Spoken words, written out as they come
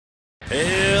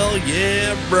Hell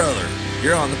yeah, brother.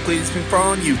 You're on the Cleetus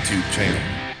McFarland YouTube channel.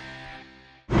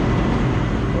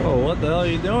 Oh, what the hell are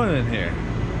you doing in here?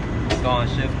 Installing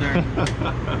shifter.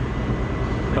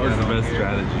 That was the best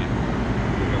strategy.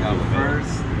 Got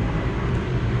first,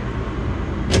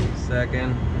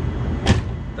 second,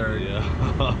 third. Yeah.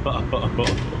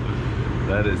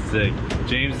 That is sick.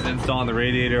 James is installing the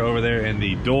radiator over there in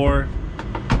the door.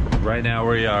 Right now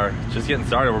we are just getting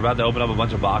started. We're about to open up a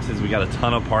bunch of boxes. We got a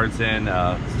ton of parts in,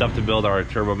 stuff to build our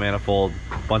turbo manifold,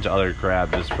 a bunch of other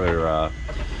crap just for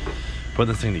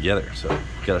putting this thing together. So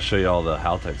got to show you all the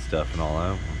Haltech stuff and all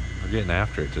that. We're getting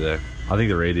after it today. I think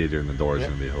the radiator in the door is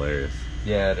going to be hilarious.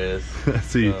 Yeah, it is.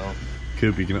 See,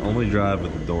 Coop, you can only drive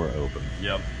with the door open.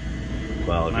 Yep.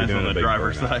 Well, if nice you're doing on the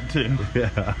driver's side too.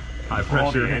 Yeah. High pressure.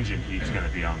 All the engine heat's going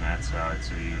to be on that side,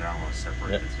 so you almost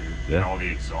separate the two. Yeah. And all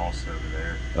the exhaust over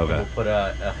there. Okay. We'll put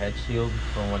a head shield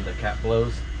for when the cat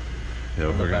blows. Yeah,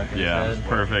 On the back of his head.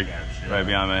 Perfect. Right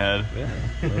behind my head. Yeah,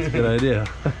 that's a good idea.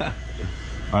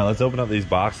 All right, let's open up these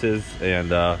boxes and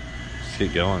just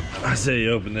get going. I say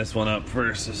you open this one up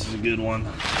first. This is a good one.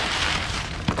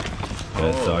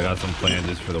 Okay, so I got some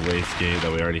flanges for the wastegate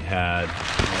that we already had.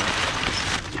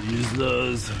 Use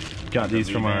those. Got these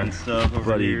from our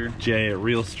buddy Jay at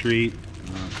Real Street.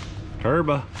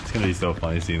 Turbo. It's gonna be so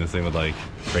funny seeing this thing with like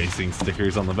racing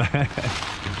stickers on the back.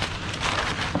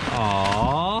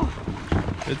 Aww,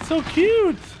 it's so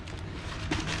cute.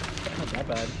 Not that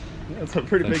bad. That's a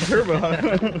pretty big turbo.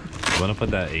 You wanna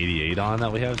put that 88 on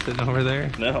that we have sitting over there?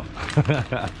 No.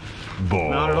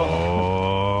 Not at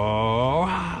all.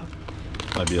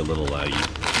 Might be a little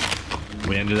laggy.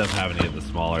 We ended up having to get the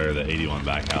smaller, the 81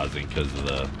 back housing because of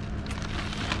the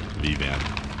V-van,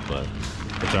 but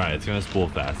it's alright, it's gonna spool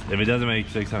fast. If it doesn't make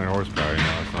 600 horsepower, you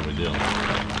know, it's not a big deal.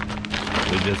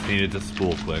 We just needed to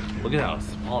spool quick. Look at how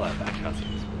small that back housing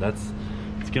is.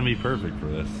 It's gonna be perfect for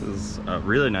this. This is a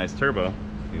really nice turbo.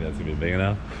 Think that's gonna be big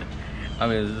enough? I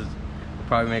mean, it'll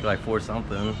probably make like 4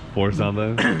 something. 4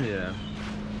 something? Yeah.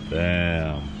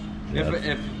 Damn.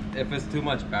 If it's too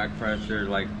much back pressure,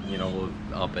 like, you know, we'll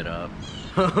up it up.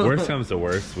 Worst comes to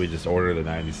worst, we just order the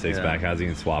 96 back housing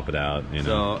and swap it out. You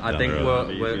know, so I think with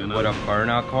a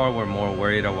burnout car, we're more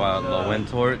worried about low end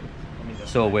torque.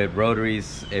 So with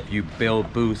rotaries, if you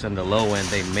build boost on the low end,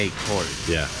 they make torque.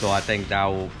 Yeah. So I think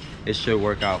it should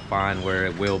work out fine where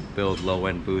it will build low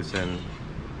end boost and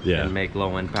make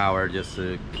low end power just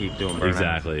to keep doing burnouts.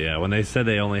 Exactly, yeah. When they said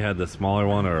they only had the smaller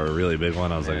one or a really big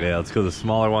one, I was like, yeah, let's go the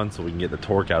smaller one so we can get the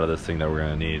torque out of this thing that we're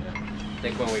gonna need. I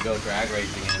think when we go drag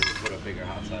racing, we'll put a bigger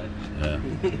hot side.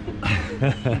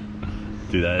 Yeah.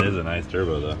 Dude, that is a nice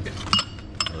turbo though.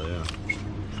 Oh yeah.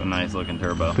 It's a nice looking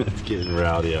turbo. It's getting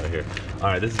rowdy out here. All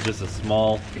right, this is just a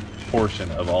small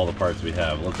portion of all the parts we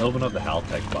have. Let's open up the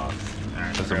Haltech box.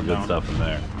 Alright, There's some good stuff in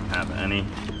there. Have any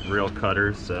real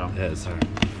cutters, so. Yeah, it's our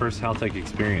first Haltech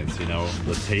experience, you know.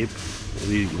 The tape,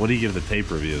 what do you give the tape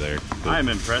review there? I'm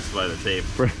impressed by the tape.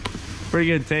 Pretty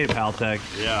good tape, Haltech.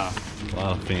 Yeah. A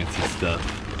lot of fancy stuff.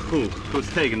 Ooh, who's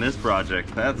taking this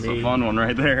project? That's a fun one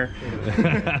right there.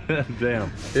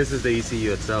 Damn. This is the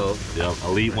ECU itself. Yep,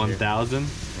 Elite 1000.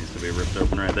 Needs to be ripped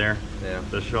open right there. Yeah.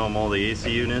 To show them all the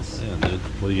ECU-ness. Yeah, dude.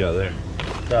 What do you got there?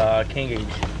 The King gauge.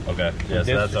 Okay. Yeah, so This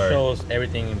that's our. shows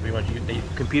everything pretty much. The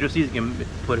computer sees you can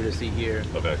put it to see here.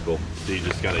 Okay, cool. So you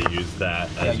just gotta use that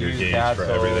as your use gauge that, for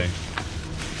so- everything.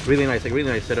 Really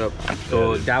nice setup.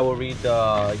 So that will read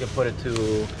you can put it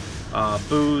to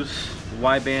boost,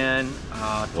 wideband,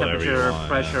 Whatever you temperature, want,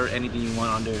 pressure, anything you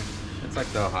want under. It's like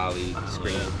the Holly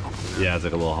screen. Yeah, it's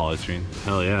like a little Holly screen.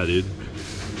 Hell yeah, dude.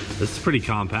 This is pretty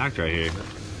compact right here.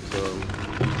 So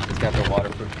it's got the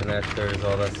waterproof connectors,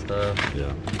 all that stuff.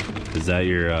 Yeah. Is that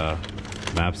your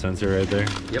map sensor right there?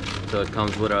 Yep. So it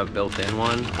comes with a built-in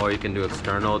one, or you can do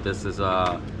external. This is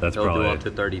That's it'll probably do up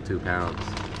to 32 pounds.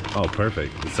 Oh,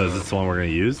 perfect. So is this the one we're gonna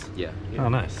use? Yeah. Oh,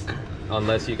 nice.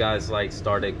 Unless you guys like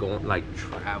started going like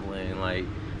traveling like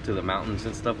to the mountains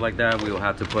and stuff like that, we will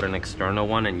have to put an external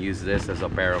one and use this as a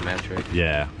barometric.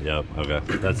 Yeah. Yep. Okay.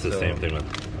 That's the same thing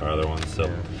with our other ones. So,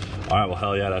 all right. Well,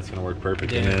 hell yeah, that's gonna work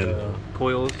perfect. And then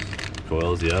Coils,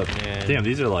 coils. Yep. And Damn,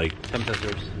 these are like temp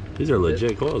sensors. these are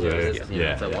legit coils, right?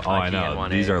 Yeah. It's a Oh, I know. 1A.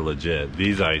 These are legit.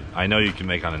 These I know you can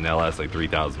make on an LS like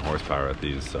 3,000 horsepower with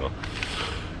these. So,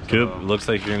 Coop, looks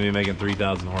like you're gonna be making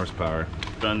 3,000 horsepower.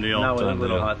 Done deal. Not with a Done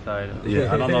little deal. hot side.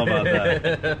 Yeah, I don't know about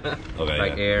that. Okay.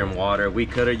 Like air and water. We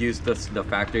could have used the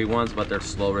factory ones, but they're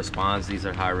slow response. These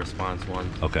are high response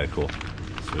ones. Okay, cool.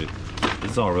 Sweet.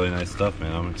 This is all really nice stuff,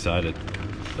 man. I'm excited.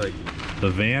 Like, The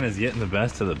van is getting the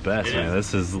best of the best, man.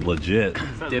 This is legit. It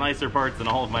has nicer parts than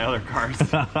all of my other cars.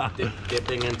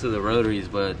 dipping into the rotaries,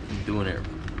 but doing it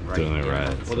right. Doing it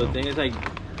right. Well, the thing is, like,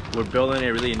 we're building it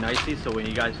really nicely, so when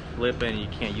you guys flip and you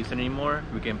can't use it anymore,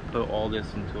 we can put all this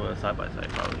into a side-by-side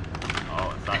probably.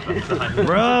 Oh, side by side.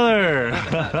 Brother!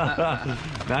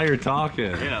 Now you're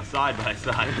talking. Yeah, side by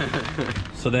side.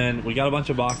 So then we got a bunch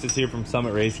of boxes here from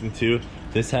Summit Racing too.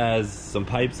 This has some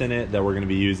pipes in it that we're going to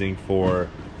be using for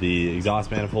the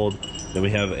exhaust manifold. Then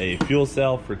we have a fuel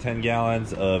cell for 10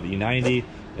 gallons of E90,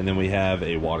 and then we have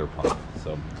a water pump.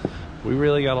 So we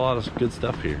really got a lot of good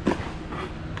stuff here.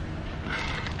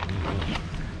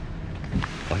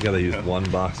 I gotta use one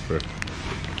box for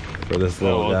this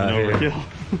little guy here.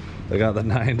 I got the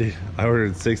 90. I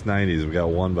ordered 6 90s. We got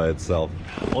one by itself.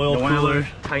 Oil cooler.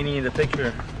 Tiny in the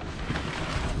picture.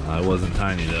 It wasn't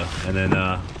tiny though. And then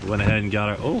we went ahead and got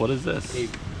our. Oh, what is this?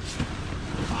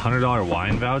 $100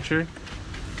 wine voucher.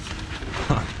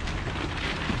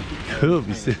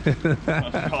 Coops.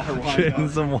 Drinking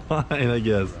some wine, I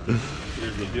guess.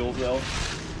 Here's the fuel cell.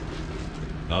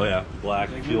 Oh yeah, black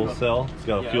fuel cell. It's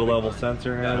got a fuel level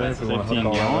sensor in it.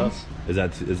 15 gallons. Is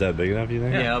that big enough? You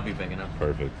think? Yeah, it'll be big enough.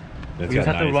 Perfect. You just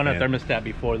have to run a thermostat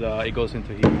before it goes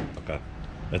into heat. Okay.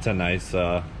 That's a nice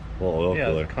little oil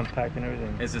cooler. It's compact and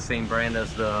everything. It's the same brand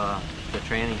as the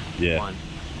tranny one.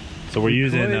 So we're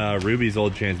using Ruby's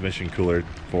old transmission cooler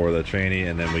for the tranny,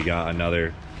 and then we got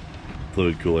another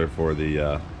fluid cooler for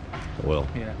the oil.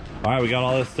 Yeah. All right, we got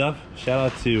all this stuff.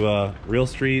 Shout out to Real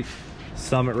Street,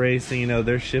 Summit Racing. You know,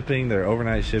 their shipping, their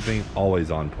overnight shipping,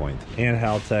 always on point. And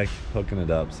Haltech hooking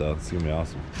it up, so it's gonna be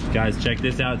awesome. Guys, check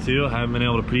this out too. I haven't been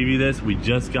able to preview this. We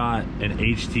just got an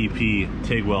HTP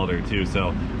TIG welder too.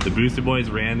 So the Boosted Boys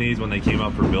ran these when they came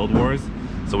up for Build Wars.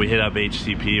 So we hit up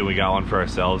HTP and we got one for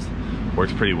ourselves.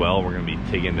 Works pretty well. We're gonna be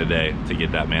TIGging today to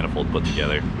get that manifold put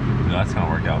together. That's gonna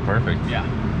work out perfect. Yeah.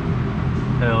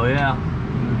 Hell yeah.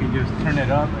 We can just turn it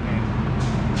up and then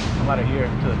come out of here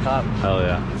to the top. Hell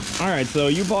yeah. All right, so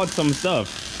you bought some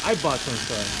stuff. I bought some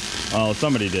stuff. Oh,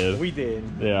 somebody did. We did.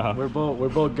 Yeah. We're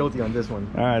both guilty on this one.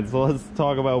 All right, so let's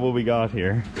talk about what we got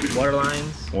here. Water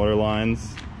lines, Water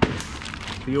lines,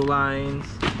 fuel lines,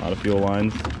 a lot of fuel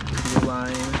lines. fuel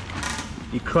lines.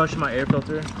 You crushed my air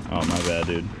filter. Oh, my bad,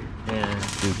 dude. And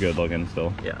He's good looking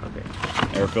still. yeah,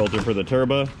 okay. Air filter for the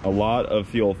turbo. A lot of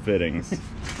fuel fittings.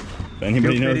 If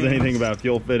anybody Fuel knows fittings. anything about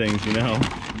fuel fittings, you know.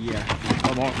 Yeah.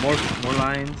 More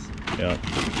lines. Yeah,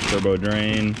 turbo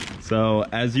drain. So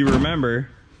as you remember,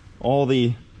 all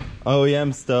the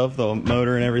OEM stuff, the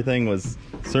motor and everything was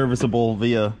serviceable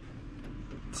via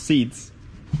seats.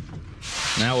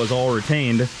 And that was all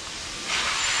retained. Yep.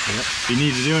 If you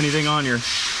need to do anything on your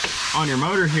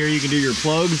motor here, you can do your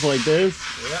plugs like this.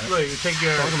 Yeah, look, you take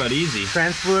your Talk about easy.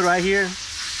 trans fluid right here.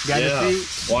 Got Yeah. the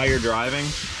seat. While you're driving,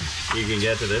 you can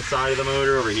get to this side of the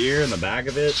motor over here in the back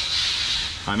of it.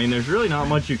 I mean, there's really not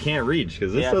much you can't reach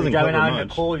because this Yeah, if doesn't you're cover driving out in much.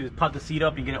 the cold, you just pop the seat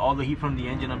up, you get all the heat from the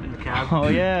engine up in the cab. Oh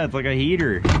yeah, it's like a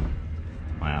heater.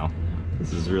 Wow,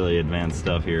 this is really advanced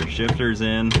stuff here. Shifters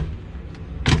in.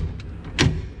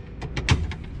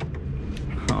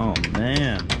 Oh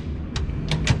man,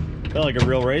 feel like a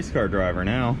real race car driver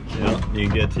now. Yeah, you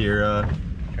can get to your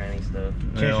Tranny stuff.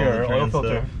 Change all your the oil trans filter.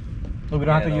 stuff. Look, we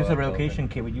don't have Yeah, to use the a oil relocation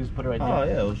kit. We just put it right there. Oh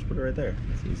yeah, we'll just put it right there.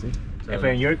 That's easy. If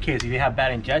in your case, if you have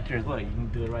bad injectors, look, you can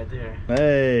do it right there.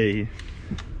 Hey,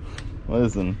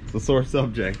 listen, it's a sore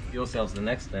subject. Fuel cell's the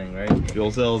next thing, right?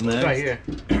 Fuel cells next. Right here.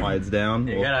 Slides down.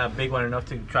 You got a big one enough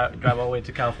to drive all the way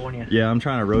to California. Yeah, I'm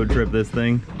trying to road trip this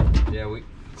thing. Yeah, we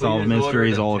Solve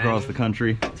mysteries all across the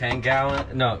country. 10 gallon.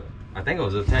 No, I think it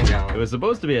was a 10 gallon. It was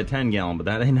supposed to be a 10 gallon, but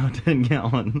that ain't no 10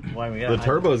 gallon. Why, The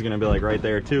turbo's gonna be like right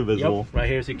there too, visible. Yep, right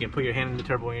here, so you can put your hand in the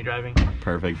turbo when you're driving.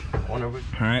 Perfect. One over.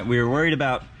 All right, we were worried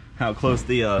about how close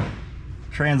the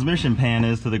transmission pan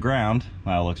is to the ground.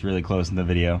 Wow, it looks really close in the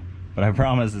video, but I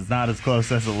promise it's not as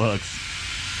close as it looks.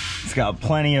 It's got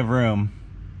plenty of room.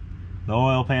 The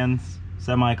oil pan's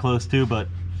semi-close too, but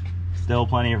still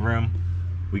plenty of room.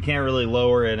 We can't really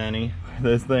lower it any.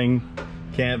 This thing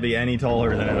can't be any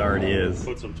taller than it already is.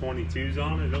 Put some 22s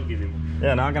on it, it'll give you.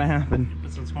 Yeah, not gonna happen.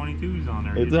 Put some 22s on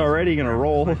there. It's already gonna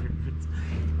roll.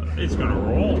 It's gonna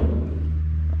roll.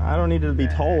 I don't need it to be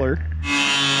taller.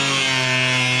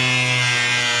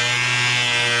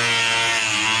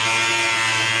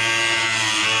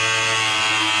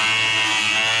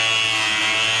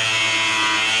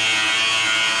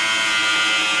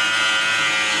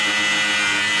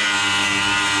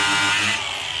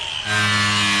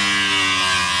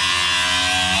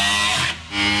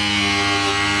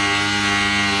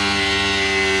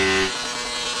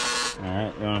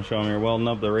 Show me you're welding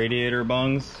up the radiator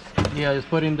bungs. Yeah, just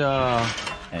putting the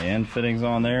and fittings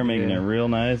on there, making it real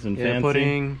nice and fancy.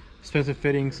 Putting expensive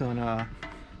fittings on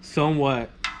somewhat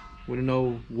We don't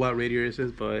know what radiator this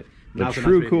is, but The now it's a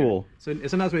true nice cool. So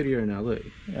it's a nice radiator now. Look.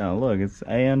 Yeah, look, it's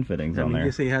AN fittings on there.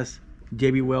 You say it has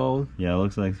JB Weld. Yeah, it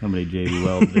looks like somebody JB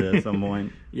welded it at some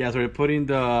point. Yeah, so we're putting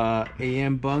the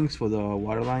AM bunks for the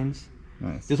water lines.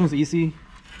 Nice. This one's easy.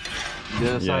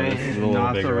 The other side, this is a little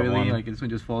not so bigger really. one. Like this one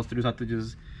just falls through. So I have to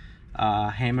just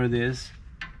hammer this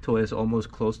till it's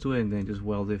almost close to it, and then just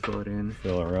weld it, fill it in.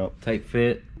 Fill her up. Tight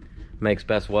fit, makes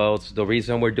best welds. The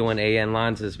reason we're doing AN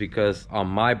lines is because on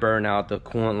my burnout, the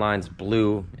coolant lines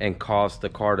blew and caused the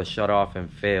car to shut off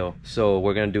and fail. So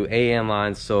we're gonna do AN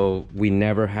lines so we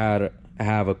never have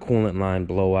a coolant line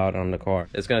blow out on the car.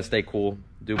 It's gonna stay cool,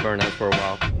 do burnouts for a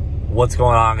while. What's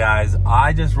going on, guys?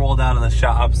 I just rolled out of the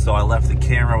shop, so I left the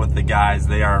camera with the guys.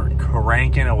 They are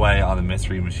cranking away on the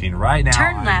mystery machine right now.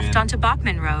 Turn left onto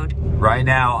Bachman Road. Right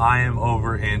now, I am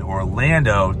over in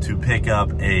Orlando to pick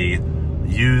up a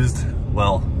used,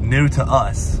 well, new to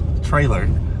us trailer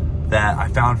that I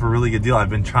found for a really good deal. I've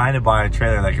been trying to buy a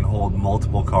trailer that can hold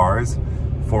multiple cars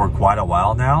for quite a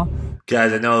while now.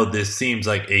 Guys, I know this seems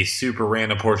like a super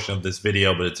random portion of this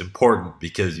video, but it's important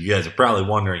because you guys are probably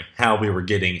wondering how we were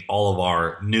getting all of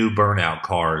our new burnout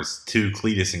cars to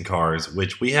Cleetus & Cars,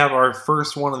 which we have our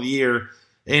first one of the year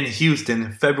in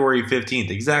Houston, February 15th,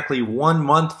 exactly 1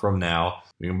 month from now.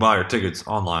 You can buy your tickets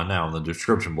online now in the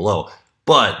description below.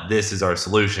 But this is our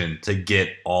solution to get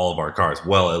all of our cars,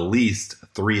 well, at least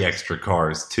 3 extra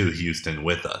cars to Houston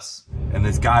with us. And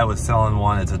this guy was selling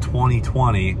one. It's a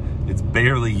 2020. It's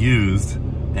barely used,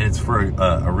 and it's for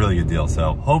a really good deal.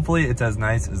 So hopefully it's as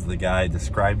nice as the guy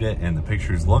described it and the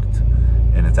pictures looked,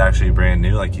 and it's actually brand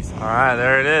new like he said. All right,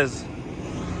 there it is.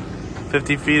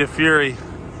 50 feet of fury.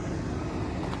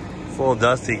 It's a little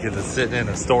dusty because it's sitting in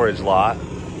a storage lot.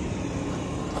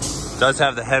 Does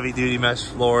have the heavy duty mesh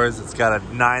floors. It's got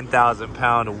a 9,000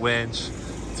 pound winch.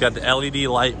 It's got the LED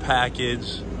light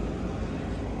package.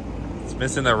 It's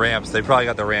missing the ramps. They probably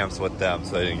got the ramps with them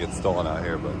so they didn't get stolen out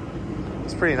here, but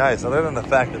it's pretty nice. Other than the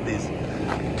fact that these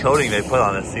coating they put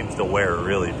on it seems to wear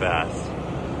really fast.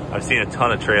 I've seen a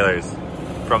ton of trailers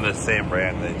from this same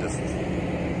brand. They just,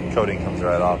 coating comes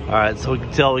right off. All right, so we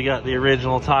can tell we got the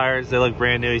original tires. They look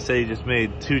brand new. He said he just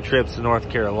made 2 trips to North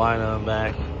Carolina and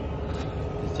back.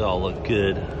 It's all look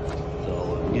good. It's all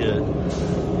look good.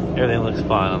 Everything looks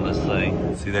fine on this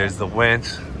thing. See, there's the winch.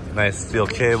 Nice steel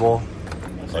cable.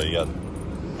 Oh, you got.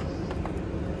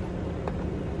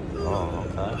 Oh,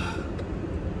 okay.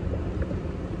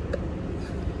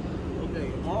 Okay,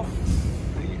 off.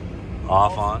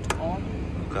 Off on.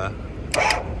 Okay.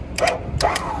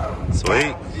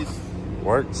 Sweet.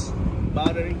 Works.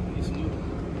 Battery is new.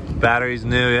 Battery's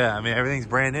new, yeah. I mean, everything's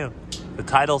brand new. The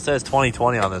title says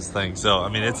 2020 on this thing, so I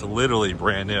mean, it's literally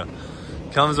brand new.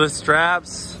 Comes with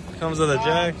straps, comes with a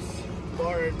jack,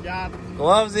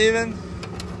 gloves even,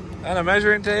 and a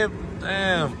measuring tape.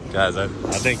 Damn, guys, I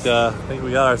think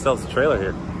we got ourselves a trailer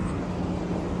here.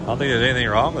 I don't think there's anything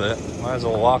wrong with it. Might as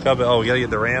well walk up. Oh, we gotta get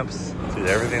the ramps. Dude,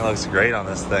 everything looks great on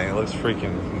this thing. It looks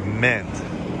freaking mint.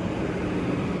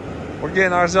 We're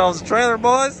getting ourselves a trailer,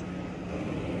 boys.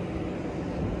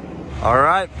 All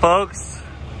right, folks.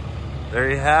 There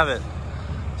you have it.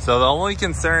 So the only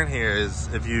concern here is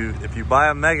if you buy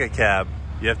a mega cab,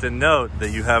 you have to note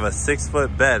that you have a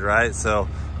 6-foot bed, right? So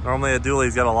normally a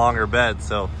dually's got a longer bed.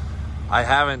 So I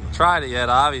haven't tried it yet,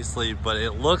 obviously, but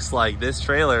it looks like this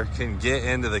trailer can get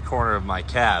into the corner of my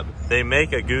cab. They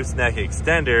make a gooseneck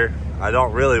extender. I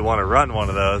don't really want to run one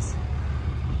of those,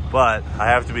 but I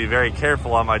have to be very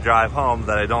careful on my drive home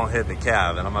that I don't hit the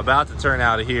cab. And I'm about to turn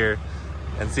out of here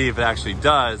and see if it actually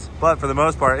does. But for the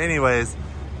most part anyways,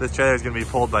 this trailer is gonna be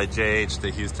pulled by JH to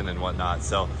Houston and whatnot.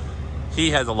 So he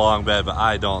has a long bed, but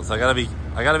I don't. So I gotta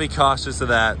be cautious of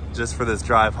that just for this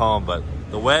drive home. But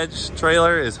the wedge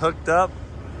trailer is hooked up.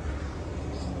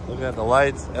 Looking at the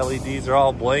lights, LEDs are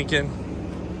all blinking.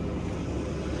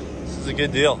 This is a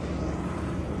good deal.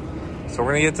 So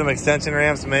we're gonna get some extension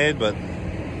ramps made, but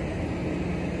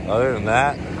other than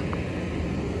that,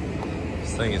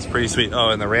 this thing is pretty sweet. Oh,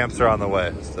 and the ramps are on the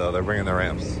way, so they're bringing the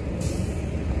ramps.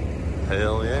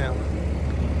 Hell yeah.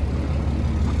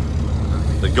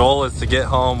 The goal is to get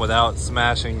home without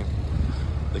smashing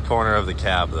the corner of the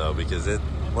cab though, because it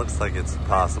looks like it's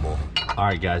possible. All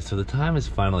right guys, so the time has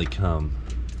finally come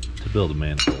to build a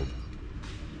manifold.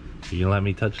 You gonna let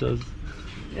me touch those?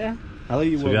 Yeah, I'll let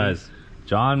you. So guys,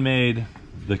 John made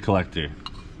the collector,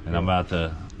 and I'm about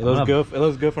to. It looks good. It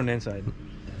looks good from the inside.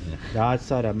 Yeah. The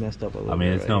outside I messed up a little. I mean,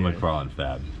 bit it's no McFarland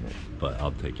fab, but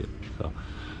I'll take it. So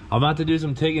I'm about to do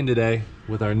some TIGGing today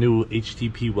with our new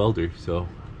HTP welder. So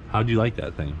how'd you like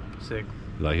that thing? Sick.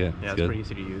 You like it? Yeah, it's good? pretty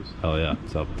easy to use. Oh yeah.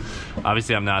 So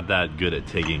obviously I'm not that good at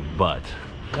TIGGing, but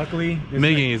Luckily,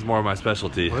 Making is more of my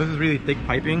specialty. well, this is really thick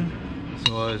piping,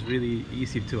 so it's really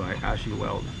easy to actually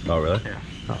weld. Oh, really?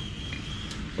 Yeah.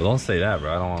 Well, don't say that,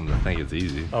 bro. I don't want them to think it's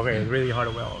easy. Okay, it's really hard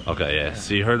to weld. Okay, yeah.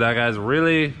 So you heard that, guys.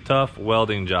 Really tough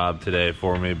welding job today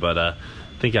for me, but I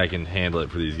think I can handle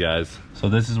it for these guys. So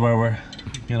this is where we're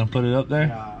gonna put it up there,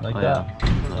 like that.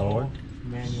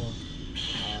 Manual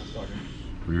starter.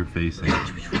 Rear facing.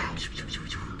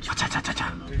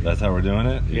 That's how we're doing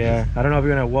it? Yeah, I don't know if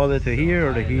you're gonna weld it to here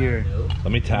or to here.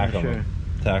 Let me tack them. Sure.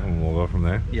 Tack them, we'll go from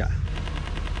there. Yeah.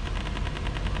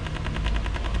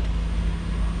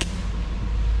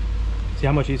 See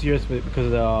how much easier it is because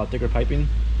of the thicker piping?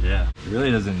 Yeah. It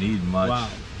really doesn't need much. Wow.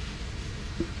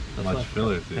 Much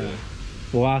filler to it.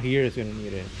 Well, out here it's gonna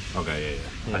need it. Okay,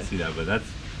 yeah. I see that, but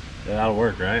that'll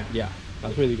work, right? Yeah,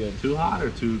 that's really good. Too hot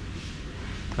or too?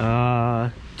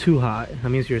 Too hot. That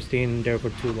means you're staying there for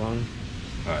too long.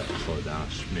 All right, slow it down a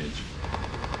smidge.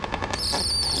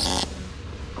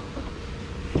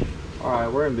 All right,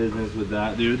 we're in business with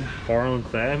that, dude. Farland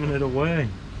fabbing it away.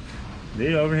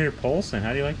 Dude, over here pulsing.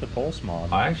 How do you like the pulse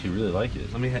mod? I actually really like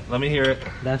it. Let me hear it.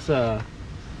 That's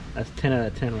 10 out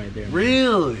of 10 right there.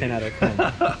 Really? 10 out of 10.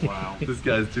 Wow. This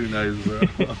guy's too nice, bro.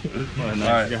 What a nice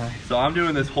All right, guy. so I'm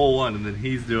doing this whole one, and then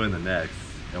he's doing the next,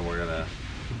 and we're gonna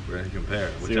compare.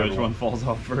 See which one falls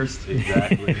off first.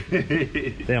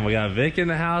 Exactly. Damn, we got Vic in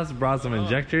the house. Brought some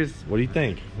injectors. What do you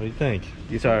think? What do you think?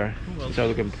 These are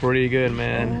looking pretty good,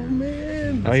 man. Oh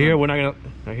man. Right here, we're not gonna.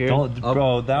 Right here.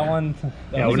 Bro, that one.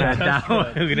 Yeah, we're not down.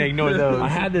 We're gonna ignore those. I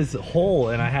had this hole,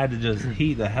 and I had to just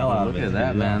heat the hell out of it. Look at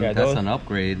that, man. Yeah, That's those- an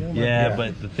upgrade. Yeah,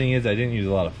 but the thing is, I didn't use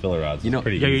a lot of filler rods. You know- It's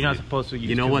pretty Yeah, easy. you're not supposed to use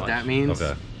You know too what much. that means?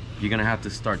 Okay. You're gonna have to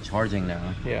start charging now.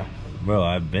 Yeah. Bro,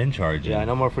 I've been charging. Yeah,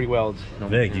 no more free welds.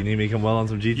 Vic, you need me to come weld on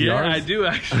some GTRs? Yeah, I do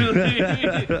actually.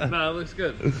 No, it looks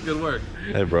good. It's good work.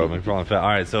 Hey, bro, McFarland Fat. All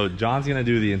right, so John's gonna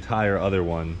do the entire other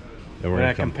one, and we're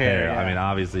gonna compare. yeah. I mean,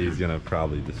 obviously, he's gonna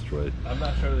probably destroy it. I'm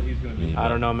not sure that he's gonna be. I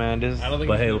don't know, man. This I don't think.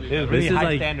 But hey, he's gonna be this is good. really this is high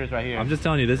like- standards right here. I'm just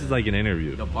telling you, this is like an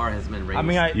interview. The bar has been raised. I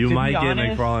mean, You to might be get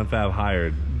honest, McFarland Fab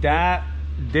hired.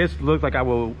 This looks like I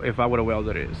will if I would have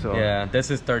welded it. So Yeah, this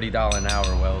is $30 an hour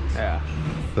welds. yeah.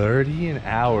 30 an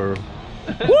hour.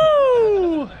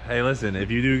 Woo! Hey, listen, if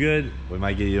you do good, we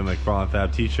might get you a McFarland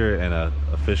Fab t-shirt and a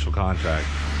official contract.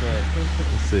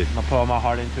 Let's see. I'll put all my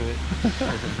heart into it.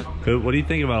 Coop, what do you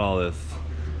think about all this?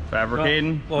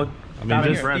 Fabricating? Well, I mean,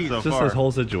 just, here. just So far. this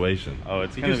whole situation. Oh,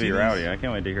 it's Did gonna you see be these? rowdy. I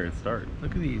can't wait to hear it start.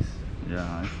 look at these.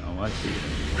 Yeah, I see it.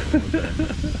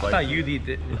 I thought you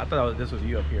did. I thought this was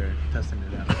you up here testing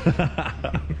it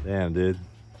out. Damn, dude.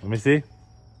 Let me see.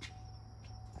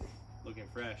 Looking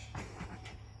fresh.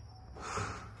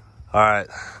 All right.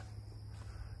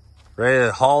 Ready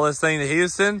to haul this thing to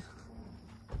Houston?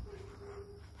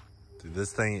 Dude,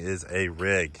 this thing is a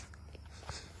rig.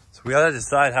 So we gotta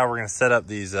decide how we're gonna set up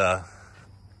these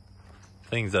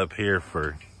things up here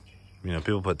for, you know,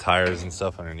 people put tires and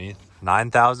stuff underneath.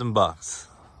 9,000 bucks,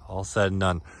 all said and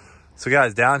done. So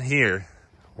guys, down here,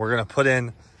 we're gonna put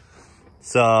in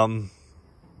some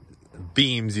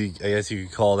beams, I guess you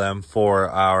could call them, for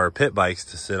our pit bikes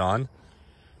to sit on.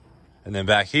 And then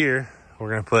back here, we're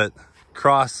gonna put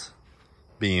cross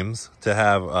beams to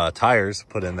have tires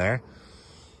put in there.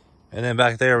 And then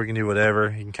back there, we can do whatever.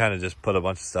 You can kind of just put a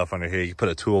bunch of stuff under here. You can put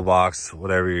a toolbox,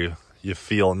 whatever you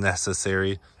feel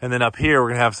necessary. And then up here, we're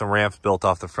gonna have some ramps built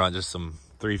off the front, just some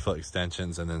 3-foot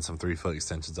extensions, and then some 3-foot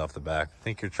extensions off the back.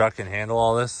 Think your truck can handle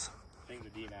all this? I think the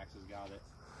D-Max has got it.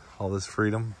 All this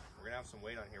freedom? We're gonna have some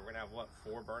weight on here. We're gonna have what,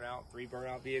 3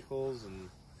 burnout vehicles and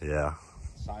Yeah,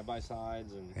 side by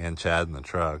sides and and Chad in the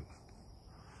truck.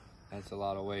 That's a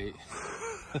lot of weight.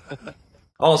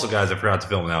 Also, guys, I forgot to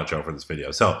film an outro for this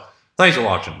video. So, thanks for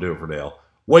watching. Do it for Dale.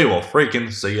 We will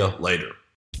freaking see you later.